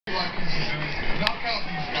to do is knock out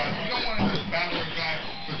these guys. We don't want to just battle a guy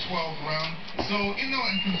for 12 rounds. So, and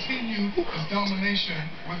continue his domination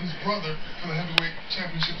with his brother for the heavyweight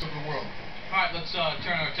championships of the world. All right, let's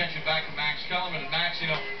turn our attention back to Max Kellerman. And Max,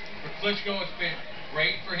 for Klitschko, it's been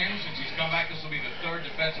great for him since he's come back. This will be the third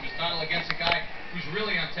defense of his title against a guy who's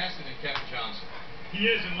really untested in Kevin Johnson. He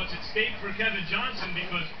is, and what's at stake for Kevin Johnson,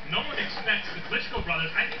 because no one expects the Klitschko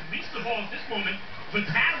brothers, I think least of all at this moment,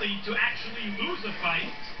 Vitaly to actually lose a fight.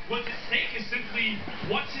 What's at stake is simply,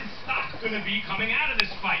 what's his stock going to be coming out of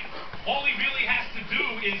this fight? All he really has to do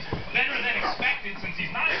is better than expected, since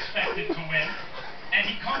he's not expected to win, and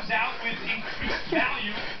he comes out with increased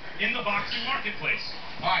value in the boxing marketplace.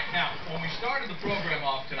 All right, now, when we started the program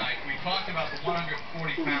off tonight, we talked about the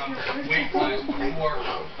 140-pound weight class before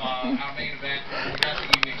our main event. We got the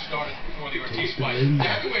evening started before the Ortiz fight. The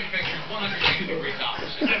heavyweight picture is 180 degrees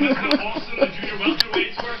opposite. Yeah, that's how awesome the junior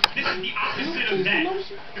welterweights were. This is the opposite of that.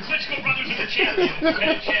 The Klitschko brothers are the champions, the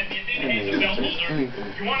defending champion. They hate the belt holder.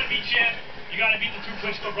 You want to be champ, you got to beat the two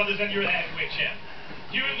Klitschko brothers, and you're the heavyweight champ.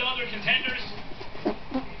 Here are the other contenders.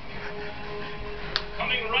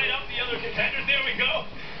 Coming right up, the other contenders. There we go.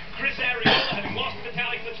 Chris Arreola, having lost to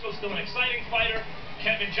Vitaly Klitschko, still an exciting fighter.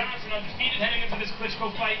 Kevin Johnson, undefeated heading into this Klitschko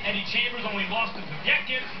fight. Eddie Chambers only lost to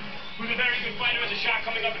Povetkin, who's a very good fighter. Has a shot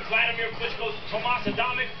coming up at Vladimir Klitschko's. Tomas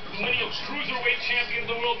Adamek, the lineal cruiserweight champion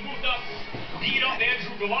of the world, moved up, beat up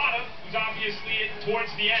Andrew Golota, who's obviously towards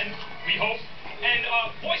the end, we hope. And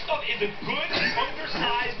Boystov is a good,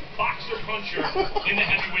 undersized boxer-puncher in the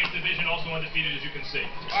heavyweight division, also undefeated, as you can see.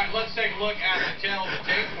 All right, let's take a look at the tail of the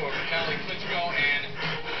tape for Vitaly Klitschko and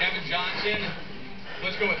Kevin Johnson.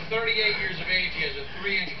 Klitschko at 38 years of age, he has a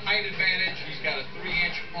 3-inch height advantage. He's got a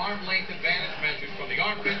 3-inch arm length advantage measured from the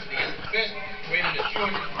armpit to the end of the fist, weighing in at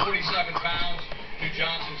 247 pounds to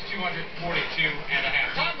Johnson's 242.5.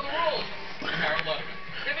 Time for the rules. Harold Letterman.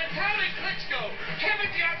 The Vitaly Klitschko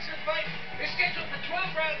Kevin Johnson fight is scheduled for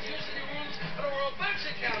 12 rounds using the rules of the World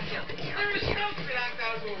Boxing Council. There is no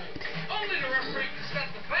knockout rule. Only the referee can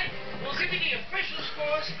start the fight. We'll give you the official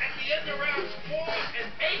scores at the end of rounds 4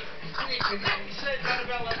 and 8, and you can then be said by the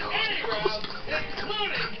bell at any round,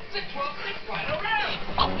 including the 12th and final round.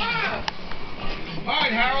 All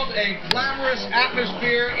right, Harold, a glamorous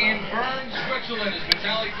atmosphere in Bern, Switzerland as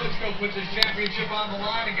Vitaly Klitschko puts his championship on the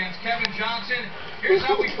line against Kevin Johnson. Here's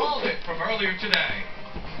how we called it from earlier today.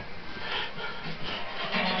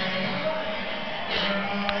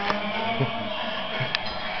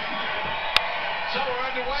 So we're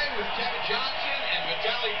underway with Kevin Johnson and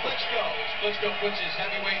Vitaly Klitschko. As Klitschko puts his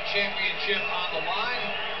heavyweight championship on the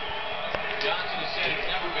line, Johnson has said he's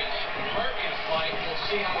never been hurt in a fight. We'll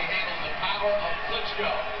see how he handles the power of Klitschko.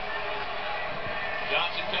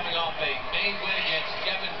 Johnson coming off a main win against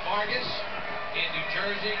Kevin Vargas in New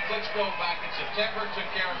Jersey. Klitschko back in September took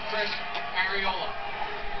care of Chris Arreola.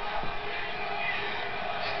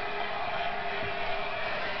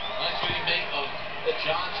 Nice what you make of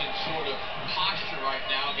Johnson's sort of posture right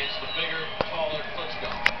now against the bigger, taller Klitschko.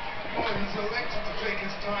 Well, he's elected to take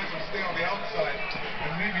his time and stay on the outside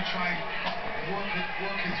and maybe try and work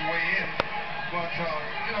his way in. But,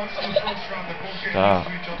 this is the first round they're both getting used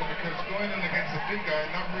to each other, because going in against a big guy,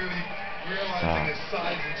 not really realizing his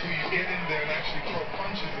size until you get in there and actually throw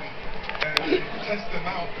punches and test them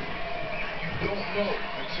out, you don't know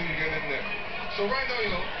until you get in there. So right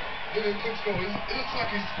now, Klitschko, it looks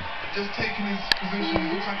like he's just taking his position.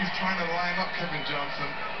 It looks like he's trying to line up Kevin Johnson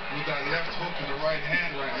with that left hook and the right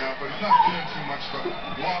hand right now, but he's not doing too much but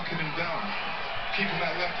locking him down, keeping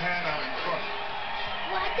that left hand out in front.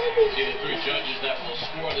 See the three judges that will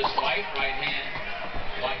score this fight. Right hand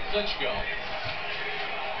by Klitschko.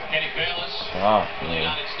 Kenny Bayless from the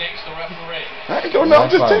United States, the referee. I don't know,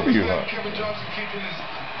 I'm just telling you. Kevin Johnson keeping his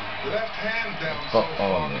left hand down so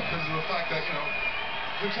far because of the fact that,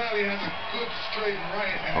 Vitaly has a good straight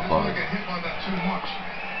right and doesn't want to get hit by that too much.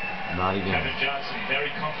 Not even. Kevin Johnson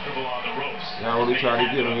very comfortable on the ropes. Y'all really try to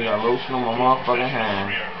get him. We got lotion on my motherfucking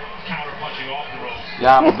hand. Counter punching off the ropes.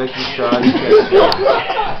 Y'all bet you try to get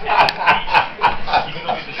Even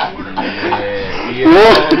though he's a shorter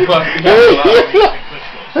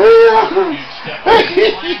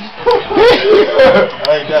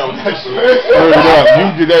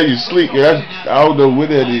You did that, you sleep. I don't know what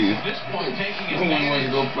that is. When you went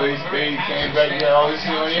to go play spade, came back, you got all this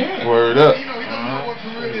shit on your hand. Word up. He doesn't know what to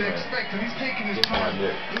really expect, and he's taking his time.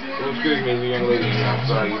 Excuse me, young lady. I'm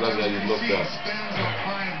sorry, you look like you looked up.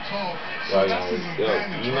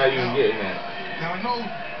 You're not even getting that. Now I know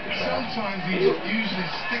sometimes he usually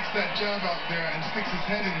sticks that jab out there and sticks his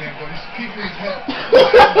head in there, but he's keeping his head.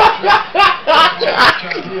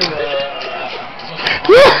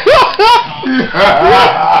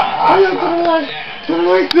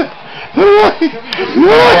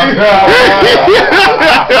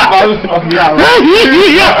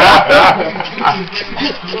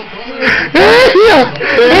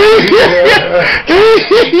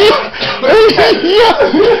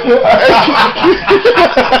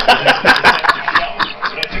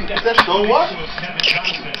 So what?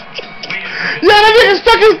 Yeah, that nigga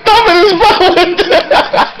stuck his thumb in his mouth.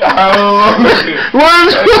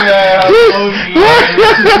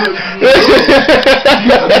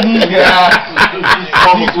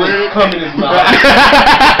 Come in his mouth.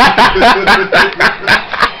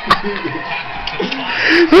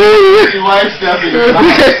 Your wife stuff in his mouth.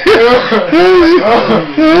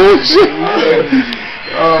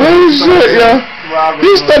 Oh shit, yeah. He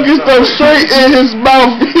stuck his thumb straight in his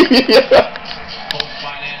mouth.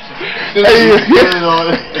 Hey, yo.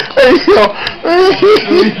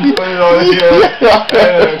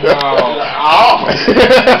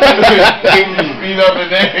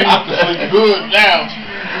 Good now.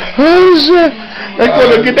 Oh shit.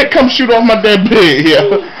 That come shoot off my dead pig, yeah.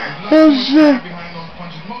 Oh shit.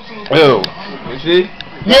 Oh. You see?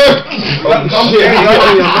 Yeah. Come stays in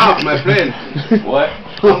your mouth, my friend. What?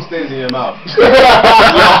 Come stays in your mouth.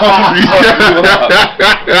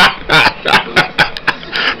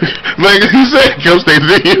 Like you said, come stay in your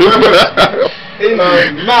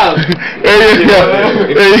mouth.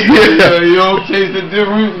 You don't taste the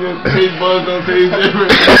difference. Your taste buds don't taste different.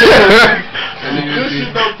 This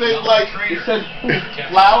shit don't taste like it said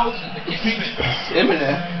flowers.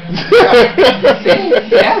 Eminem.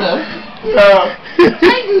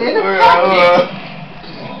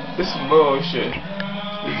 This is bullshit.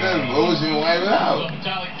 This is bullshit. Wipe it out.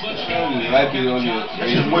 Wipe it on your.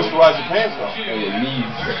 You should moisturize your pants off. On your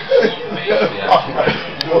knees.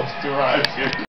 Moisturize.